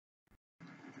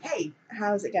Hey,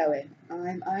 how's it going?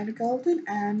 I'm IlaGolden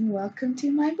and welcome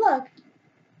to my blog.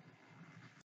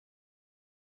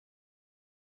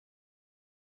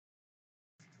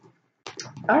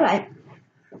 Alright,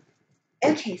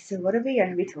 okay, so what are we going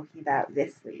to be talking about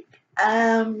this week?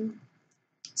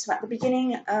 So at the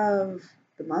beginning of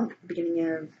the month, beginning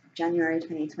of January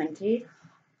 2020,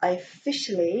 I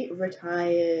officially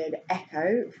retired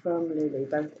Echoe from Lulu,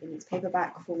 both in its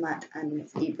paperback format and in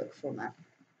its ebook format.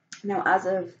 Now, as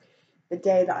of the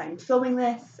day that I'm filming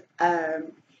this,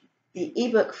 the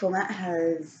ebook format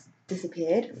has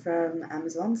disappeared from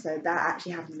Amazon, so that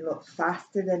actually happened a lot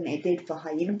faster than it did for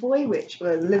Hyena Boy, which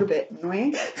was a little bit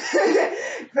annoying.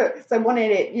 So I wanted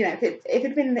it, if it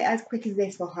had been as quick as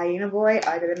this for Hyena Boy,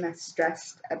 I'd have been less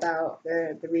stressed about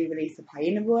the re-release of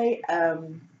Hyena Boy.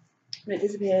 But it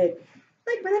disappeared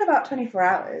like within about 24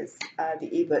 hours.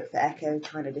 The ebook for Echoe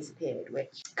kind of disappeared,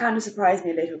 which kind of surprised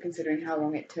me a little considering how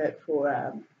long it took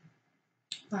for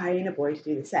Hyena Boy to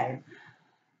do the same.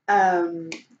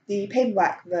 The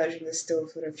paperback version is still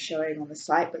sort of showing on the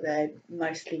site, but they're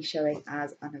mostly showing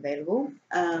as unavailable.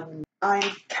 I'm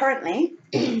currently,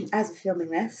 as of filming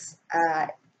this,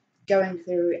 going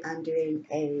through and doing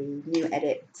a new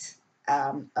edit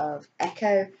of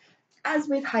Echoe. As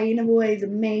with Hyena Boy, the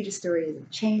major story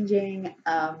isn't changing.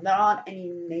 There aren't any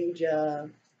major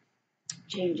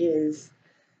changes,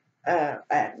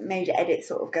 major edits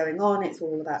sort of going on. It's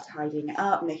all about tidying it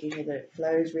up, making sure that it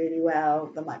flows really well.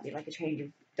 There might be like a change of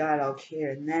dialogue here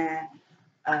and there,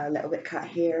 a little bit cut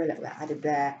here, a little bit added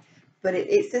there, but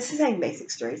it's the same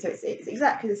basic story. So it's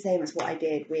exactly the same as what I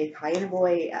did with Hyena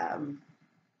Boy.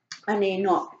 Only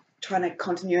not trying to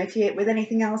continuity it with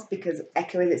anything else, because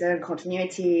Echoe is its own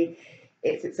continuity.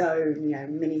 It's its own,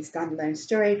 mini standalone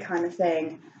story kind of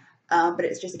thing. But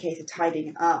it's just a case of tidying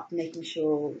it up, making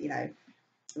sure, that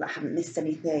I haven't missed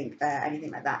anything,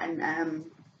 anything like that. And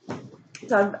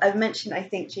so I've mentioned, I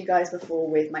think, to you guys before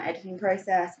with my editing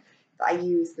process that I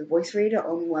use the voice reader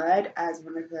on Word as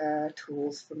one of the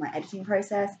tools for my editing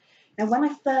process. Now, when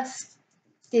I first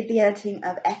did the editing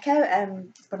of Echoe,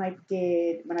 and when I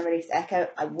released Echoe,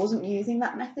 I wasn't using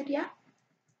that method yet.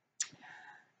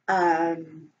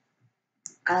 And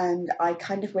I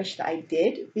kind of wish that I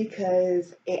did,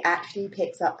 because it actually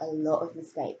picks up a lot of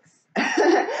mistakes.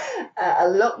 A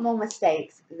lot more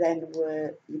mistakes than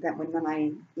when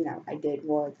I did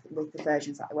with the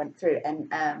versions that I went through. And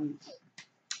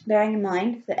bearing in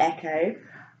mind that Echoe,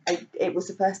 it was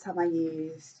the first time I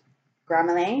used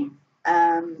Grammarly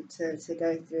to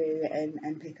go through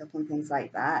and pick up on things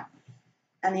like that.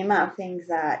 And the amount of things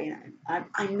that,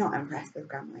 I'm not impressed with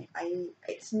Grammarly.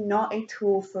 It's not a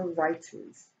tool for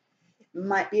writers. It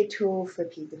might be a tool for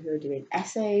people who are doing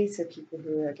essays, for people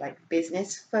who are like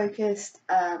business focused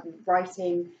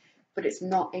writing, but it's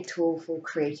not a tool for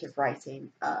creative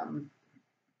writing.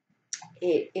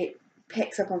 It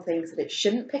picks up on things that it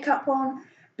shouldn't pick up on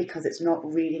because it's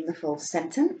not reading the full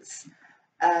sentence.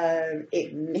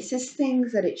 It misses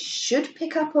things that it should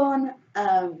pick up on,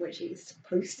 which it's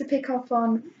supposed to pick up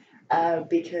on,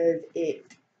 because it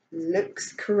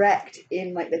looks correct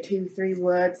in like the 2-3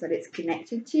 words that it's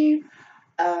connected to.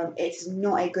 It's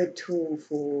not a good tool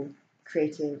for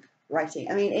creative writing.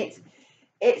 I mean,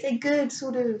 it's a good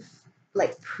sort of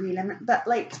like prelim, but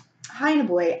like Hyena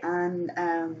Boy and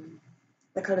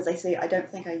because, as I say, I don't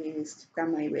think I used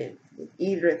Grammarly with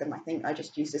either of them. I think I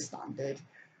just used a standard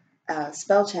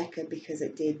spell checker because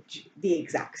it did the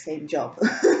exact same job.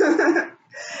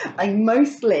 I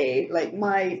mostly, like,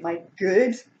 my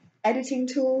good editing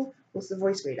tool was the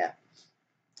voice reader,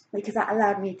 because that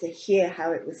allowed me to hear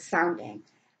how it was sounding,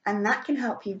 and that can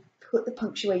help you put the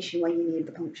punctuation where you need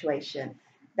the punctuation.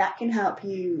 That can help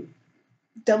you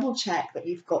double check that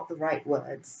you've got the right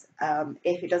words.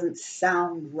 If it doesn't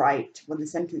sound right when the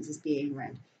sentence is being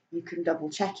read, you can double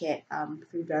check it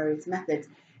through various methods.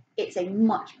 It's a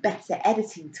much better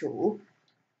editing tool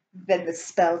than the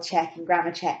spell check and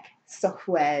grammar check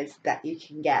softwares that you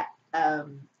can get. I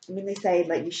mean, they say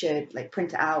like you should like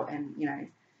print it out and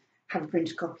have a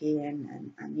printed copy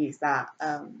and use that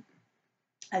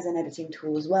as an editing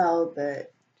tool as well,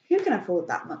 but who can afford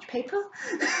that much paper?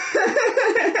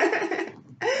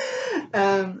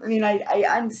 I mean, I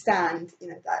understand,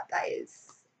 that is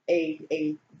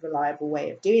a reliable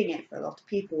way of doing it for a lot of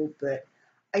people, but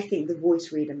I think the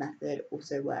voice reader method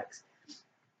also works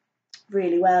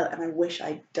really well, and I wish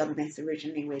I'd done this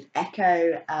originally with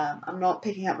Echoe. I'm not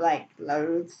picking up like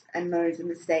loads and loads of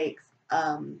mistakes,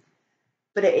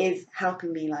 but it is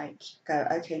helping me like go,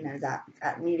 okay, no,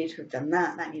 that needed to have done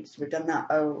that needed to have done that,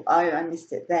 oh, I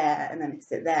missed it there, and I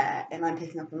missed it there, and I'm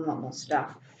picking up on a lot more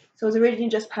stuff. So I was originally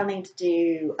just planning to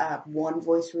do one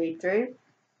voice read through,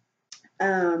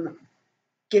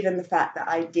 Given the fact that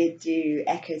I did do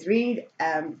Echoe's read,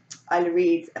 Isla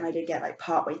reads, and I did get like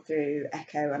partway through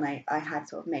Echoe, and I had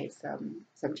sort of made some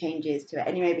changes to it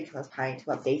anyway because I was planning to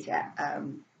update it.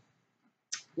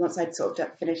 Once I'd sort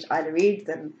of finished Isla reads,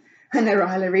 then I know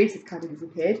Isla reads has kind of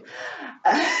disappeared.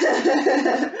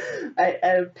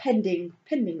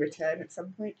 Pending return at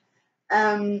some point.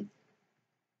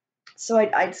 So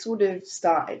I'd sort of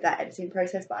started that editing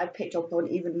process, but I picked up on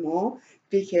even more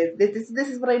because this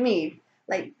is what I mean.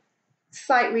 Like,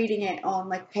 sight reading it on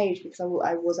like a page, because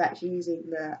I was actually using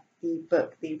the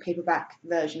book, the paperback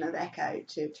version of Echoe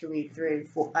to read through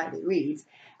for Isla reads,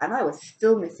 and I was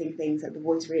still missing things that the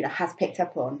voice reader has picked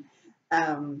up on.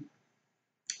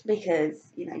 Because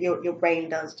you know your brain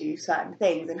does do certain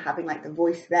things, and having like the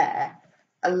voice there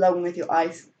along with your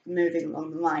eyes moving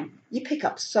along the line, you pick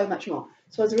up so much more.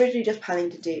 So I was originally just planning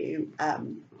to do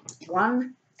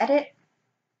one edit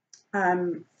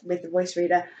with the voice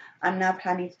reader. I'm now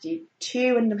planning to do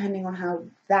 2, and depending on how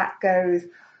that goes,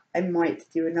 I might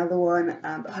do another one,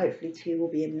 but hopefully 2 will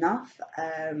be enough.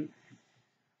 I'm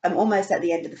almost at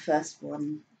the end of the first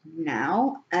one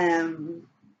now.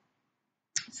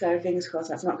 So fingers crossed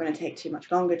that's not going to take too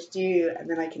much longer to do, and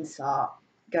then I can start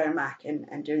going back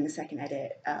and doing the second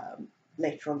edit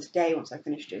later on today once I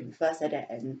finish doing the first edit,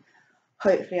 and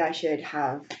hopefully I should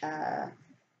have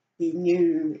the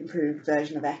new improved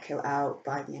version of Echoe out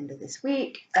by the end of this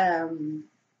week.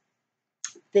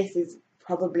 This is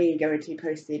probably going to be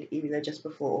posted either just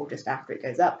before or just after it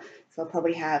goes up, so I'll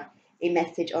probably have a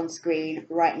message on screen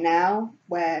right now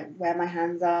where my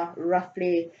hands are,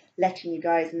 roughly letting you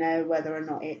guys know whether or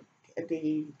not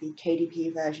the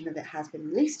KDP version of it has been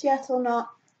released yet or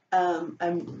not,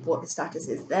 and what the status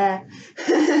is there.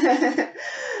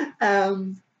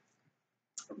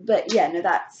 But yeah, no,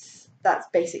 that's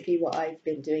basically what I've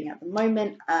been doing at the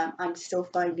moment. I'm still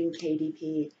finding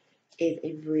KDP is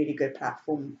a really good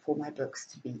platform for my books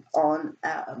to be on.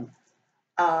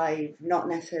 I've not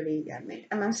necessarily, and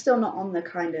I'm still not on the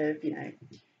kind of, you know,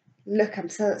 look, I'm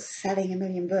selling 1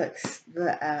 million books,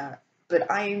 but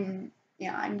I'm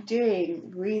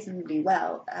doing reasonably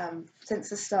well. Since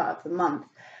the start of the month,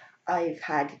 I've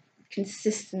had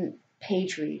consistent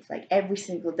page reads, like every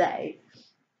single day.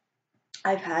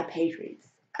 I've had page reads.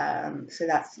 So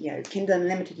that's, you know, Kindle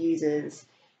Unlimited users,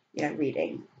 you know,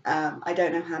 reading. I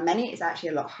don't know how many. It's actually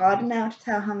a lot harder now to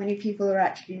tell how many people are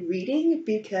actually reading,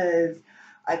 because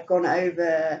I've gone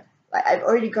over, like I've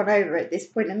already gone over at this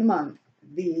point in the month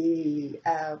the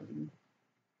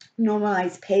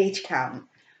normalized page count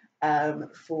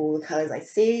for the colours I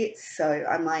see. So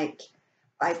I'm like,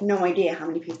 I have no idea how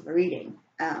many people are reading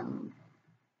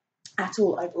at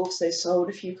all. I've also sold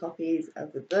a few copies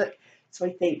of the book, so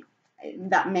I think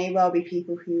that may well be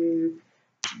people who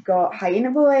got Hyena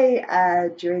Boy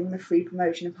during the free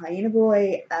promotion of Hyena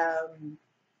Boy, and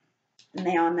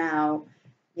they are now,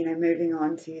 you know, moving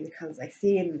on to the colours I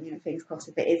see, and you know, fingers crossed,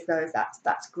 if it is those,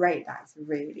 that's great. That's a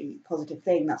really positive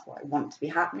thing. That's what I want to be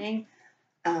happening.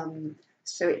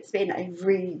 So it's been a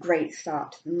really great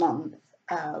start to the month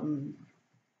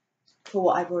for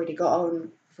what I've already got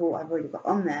on,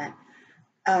 there.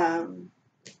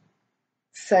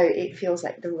 So it feels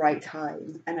like the right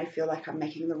time, and I feel like I'm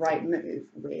making the right move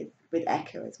with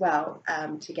Echoe as well,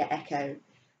 to get Echoe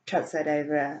transferred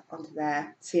over onto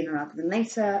there sooner rather than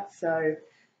later. So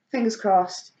fingers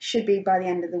crossed, should be by the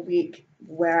end of the week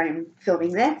where I'm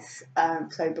filming this,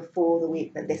 so before the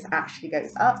week that this actually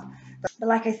goes up. But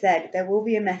like I said, there will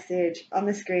be a message on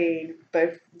the screen,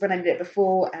 both when I did it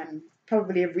before and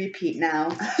probably a repeat now,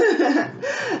 to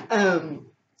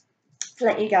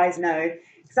let you guys know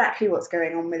exactly what's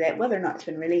going on with it, whether or not it's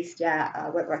been released yet,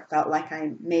 whether I felt like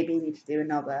I maybe need to do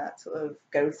another sort of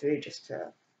go through just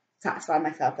to satisfy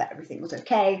myself that everything was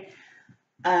okay.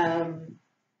 But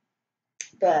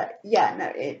yeah,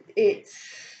 no, it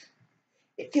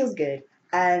feels good.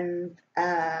 And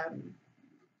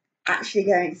actually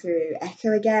going through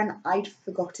Echoe again, I'd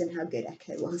forgotten how good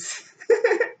Echoe was.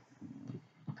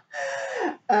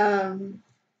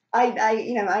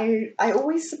 I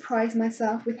always surprise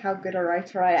myself with how good a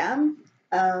writer I am.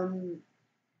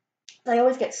 I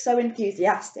always get so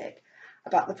enthusiastic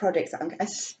about the projects that I'm,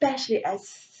 especially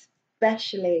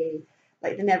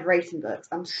like the narration books.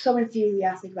 I'm so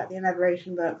enthusiastic about the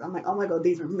narration books. I'm like, oh my god,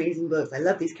 these are amazing books. I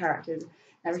love these characters and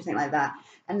everything like that.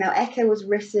 And now Echoe was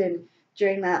written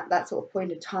during that sort of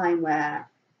point of time where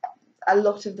a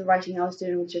lot of the writing I was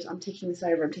doing was just, I'm taking this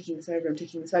over, I'm taking this over, I'm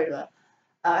taking this over.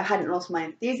 I hadn't lost my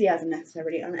enthusiasm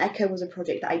necessarily, and Echoe was a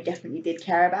project that I definitely did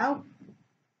care about,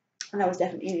 and I was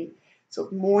definitely sort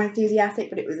of more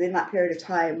enthusiastic, but it was in that period of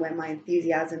time when my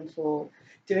enthusiasm for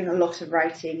doing a lot of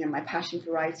writing and my passion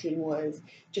for writing was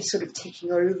just sort of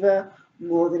ticking over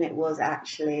more than it was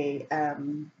actually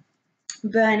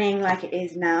burning like it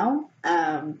is now.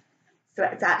 So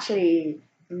it's actually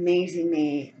amazing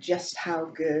me just how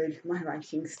good my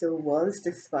writing still was,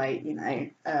 despite,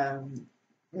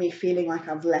 me feeling like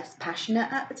I was less passionate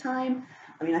at the time.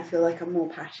 I mean, I feel like I'm more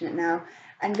passionate now.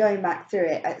 And going back through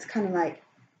it, it's kind of like,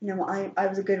 I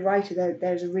was a good writer.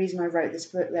 There's a reason I wrote this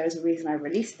book. There's a reason I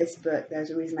released this book.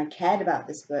 There's a reason I cared about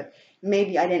this book.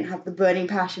 Maybe I didn't have the burning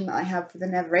passion that I have for the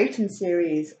Never Written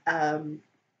series at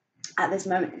this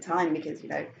moment in time, because,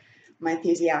 my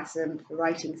enthusiasm for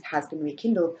writing has been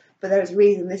rekindled. But there's a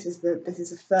reason this is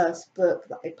the first book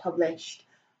that I published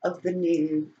of the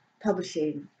new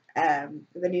publishing, the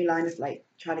new line of like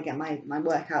trying to get my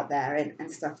work out there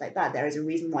and stuff like that. There is a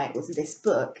reason why it was this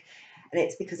book, and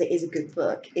it's because it is a good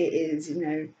book. It is,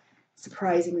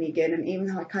 surprisingly good. And even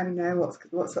though I kind of know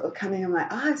what's sort of coming, I'm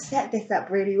like, I've set this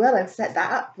up really well. I've set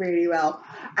that up really well.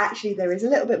 Actually, there is a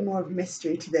little bit more of a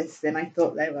mystery to this than I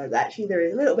thought there was. Actually, there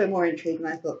is a little bit more intrigue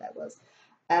than I thought there was.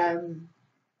 And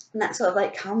that sort of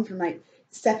like come from like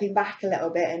stepping back a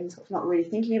little bit and sort of not really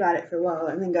thinking about it for a while,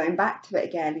 and then going back to it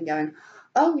again and going,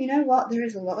 oh, you know what? There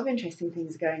is a lot of interesting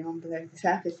things going on below the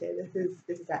surface here.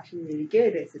 This is actually really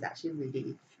good. This is actually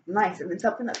really nice. And then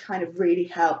something that's kind of really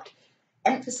helped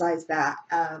emphasize that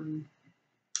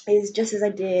is, just as I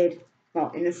did, well,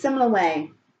 in a similar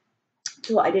way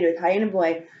to what I did with Hyena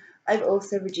Boy, I've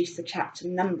also reduced the chapter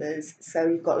numbers, so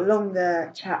you've got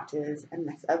longer chapters and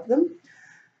less of them.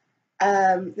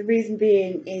 The reason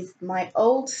being is my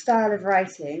old style of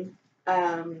writing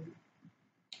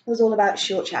was all about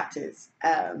short chapters.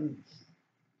 And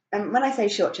when I say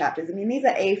short chapters, I mean these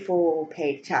are A4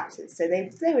 page chapters, so they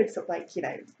would sort of like,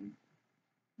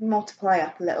 multiply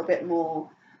up a little bit more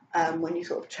when you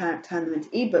sort of turn them into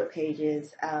ebook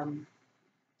pages,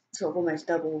 sort of almost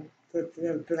double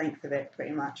the length of it,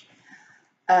 pretty much.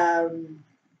 But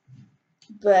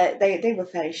they were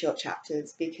fairly short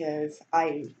chapters because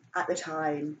I, at the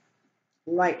time,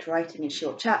 liked writing in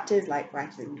short chapters, like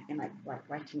writing in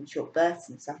short bursts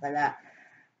and stuff like that.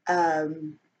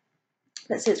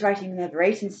 But since writing the Never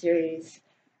Written series,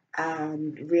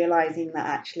 and realizing that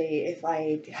actually if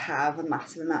I have a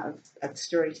massive amount of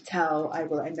story to tell, I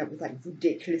will end up with like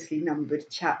ridiculously numbered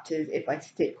chapters if I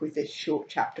stick with this short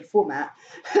chapter format,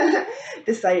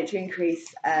 decided to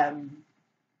increase the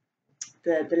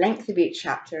length of each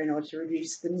chapter in order to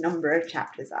reduce the number of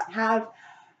chapters that I have.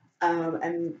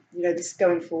 And this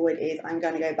going forward is I'm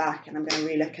going to go back and I'm going to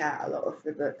relook at a lot of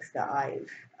the books that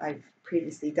I've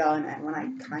previously done, and when I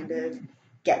kind of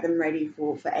get them ready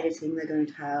for editing, they're going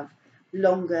to have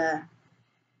longer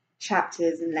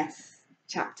chapters and less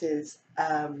chapters,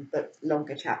 but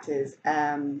longer chapters.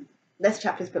 Less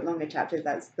chapters but longer chapters,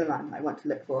 that's the line I want to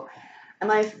look for. And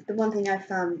the one thing I've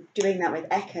found doing that with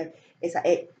Echoe is that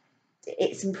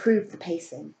it's improved the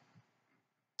pacing,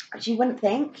 which you wouldn't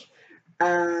think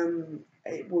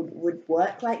it would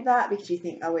work like that, because you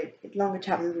think, oh, longer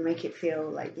chapters will make it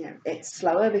feel like, it's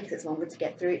slower because it's longer to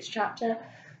get through each chapter.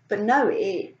 But no,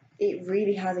 it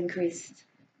really has increased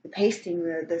the pacing.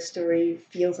 The story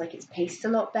feels like it's paced a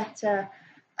lot better.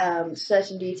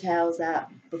 Certain details that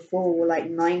before were like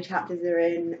 9 chapters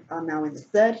are now in the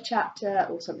 3rd chapter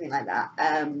or something like that.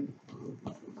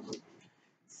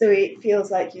 So it feels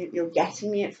like you're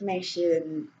getting the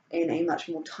information in a much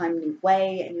more timely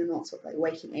way, and you're not sort of like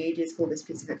waiting ages for this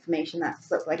piece of information that's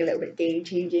sort of like a little bit game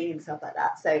changing and stuff like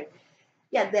that. So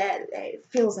yeah, it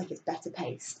feels like it's better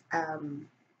paced.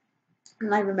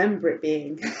 And I remember it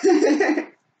being from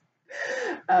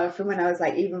when I was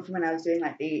like, even from when I was doing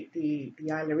like the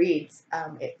Isla reads,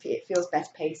 it feels better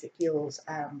paced. It feels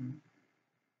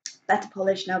better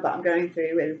polished now. But I'm going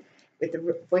through with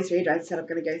the voice reader. I said I'm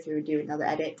going to go through and do another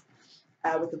edit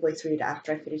with the voice reader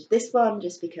after I finish this one,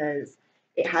 just because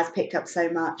it has picked up so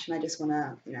much, and I just want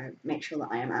to make sure that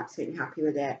I am absolutely happy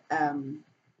with it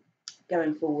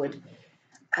going forward.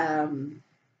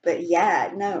 But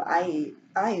yeah, no, I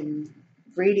am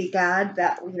really glad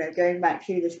that going back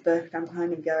through this book, I'm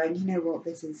kind of going, you know what,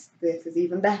 this is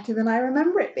even better than I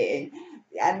remember it being,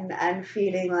 and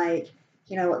feeling like,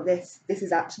 you know what, this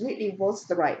is absolutely was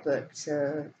the right book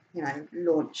to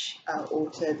launch or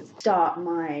to start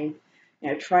my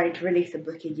trying to release a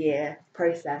book a year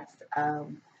process.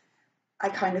 I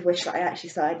kind of wish that I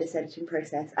actually started this editing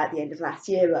process at the end of last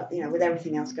year, but with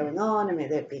everything else going on, and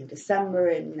with it being December,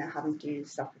 and having to do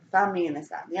stuff with the family and this,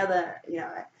 that, and the other,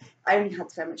 I only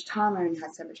had so much time, I only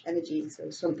had so much energy, so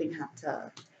something had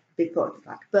to be put on the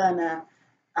back burner.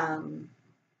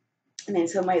 And in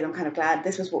some ways, I'm kind of glad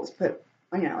this was what was put,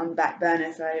 on the back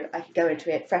burner, so I could go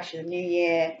into it fresh in the new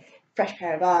year, fresh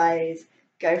pair of eyes,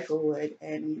 go forward,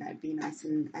 and be nice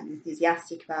and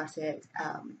enthusiastic about it.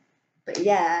 But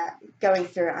yeah, going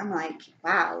through it, I'm like,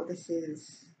 wow, this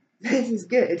is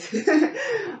good.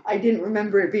 I didn't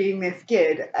remember it being this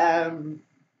good.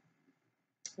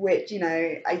 Which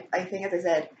I think, as I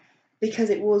said, because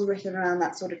it was written around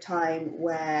that sort of time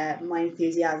where my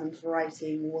enthusiasm for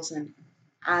writing wasn't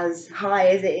as high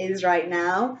as it is right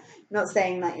now. Not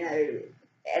saying that it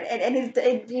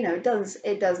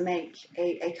does make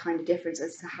a kind of difference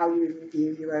as to how you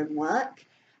view your own work.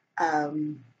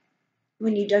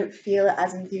 When you don't feel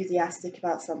as enthusiastic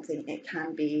about something, it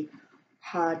can be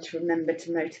hard to remember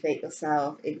to motivate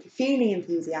yourself into feeling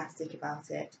enthusiastic about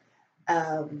it.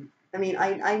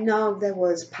 I know there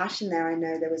was passion there, I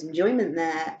know there was enjoyment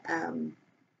there, and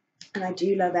I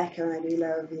do love Echoe, and I do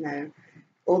love,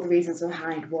 all the reasons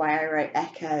behind why I wrote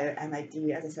Echoe, and I do,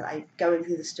 as I said, going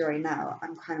through the story now,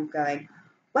 I'm kind of going,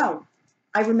 well,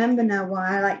 I remember now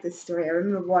why I like this story, I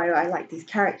remember why I like these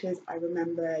characters, I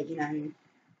remember,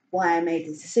 why I made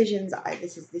these decisions.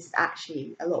 This is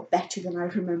actually a lot better than I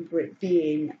remember it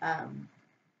being. I'm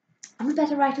a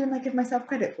better writer than I give myself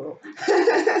credit for.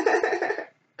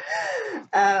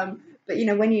 But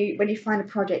when you find a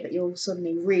project that you're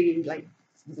suddenly really like,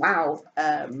 wow,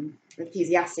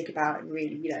 enthusiastic about, and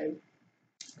really,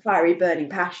 fiery burning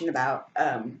passion about,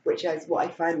 which is what I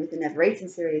find with the Never Rating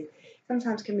series,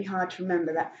 sometimes can be hard to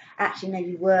remember that actually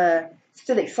maybe you were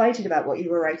still excited about what you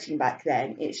were writing back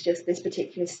then. It's just this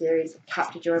particular series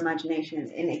captured your imagination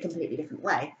in a completely different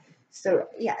way. So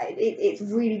yeah, it's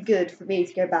really good for me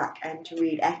to go back and to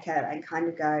read Echoe and kind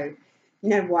of go,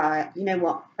 what,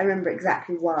 I remember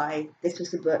exactly why this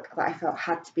was the book that I felt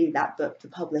had to be that book to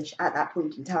publish at that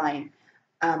point in time.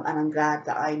 And I'm glad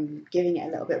that I'm giving it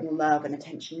a little bit more love and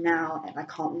attention now, and I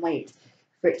can't wait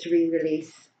for it to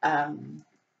re-release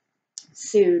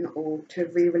soon, or to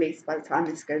re-release by the time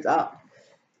this goes up.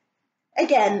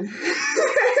 Again,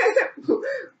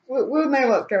 we'll know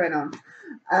what's going on.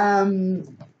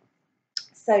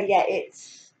 So yeah,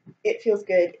 it feels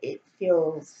good. It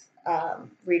feels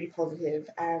really positive,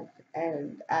 and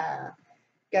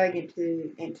going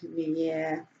into the new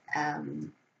year,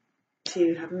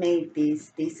 to have made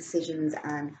these decisions,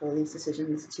 and for these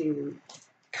decisions to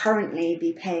currently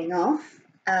be paying off,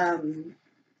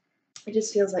 it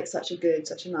just feels like such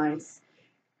a nice,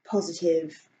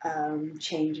 positive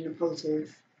change, and a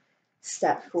positive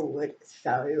step forward.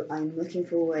 So I'm looking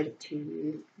forward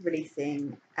to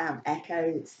releasing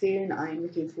Echoe soon. I'm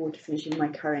looking forward to finishing my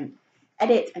current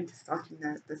edit and to starting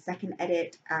the second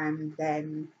edit, and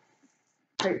then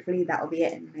hopefully that will be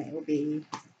it, and it will be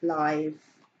live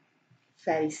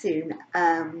fairly soon.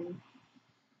 And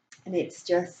it's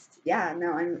just, yeah,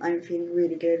 no, I'm feeling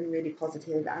really good and really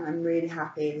positive, and I'm really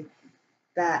happy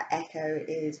that Echoe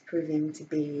is proving to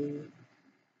be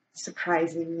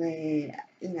surprisingly,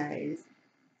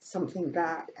 something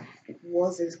that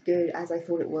was as good as I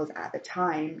thought it was at the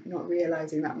time, not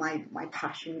realizing that my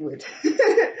passion would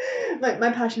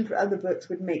my passion for other books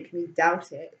would make me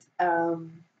doubt it.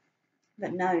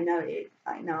 But no, I'm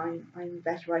a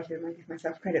better writer than I give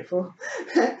myself credit for,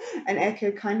 and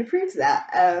Echoe kind of proves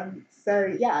that.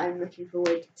 So yeah, I'm looking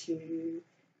forward to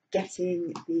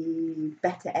getting the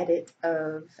better edit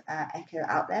of Echoe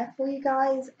out there for you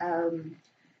guys.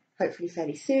 Hopefully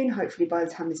fairly soon. Hopefully by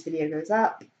the time this video goes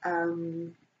up.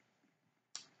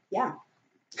 Yeah.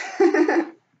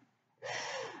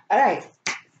 Alright,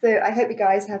 so I hope you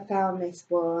guys have found this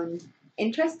one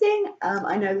interesting.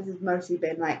 I know this has mostly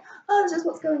been like, oh, this is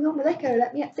what's going on with Echoe.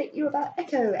 Let me update you about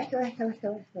Echoe,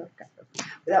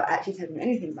 without actually telling you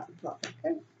anything about the plot of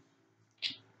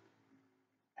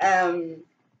Echoe.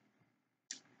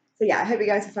 So yeah, I hope you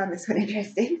guys have found this one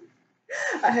interesting.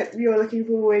 I hope you're looking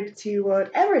forward to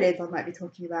whatever it is I might be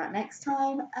talking about next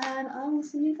time, and I will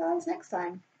see you guys next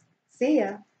time. See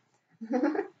ya!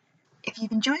 If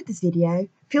you've enjoyed this video,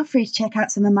 feel free to check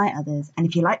out some of my others, and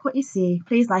if you like what you see,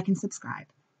 please like and subscribe.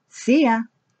 See ya!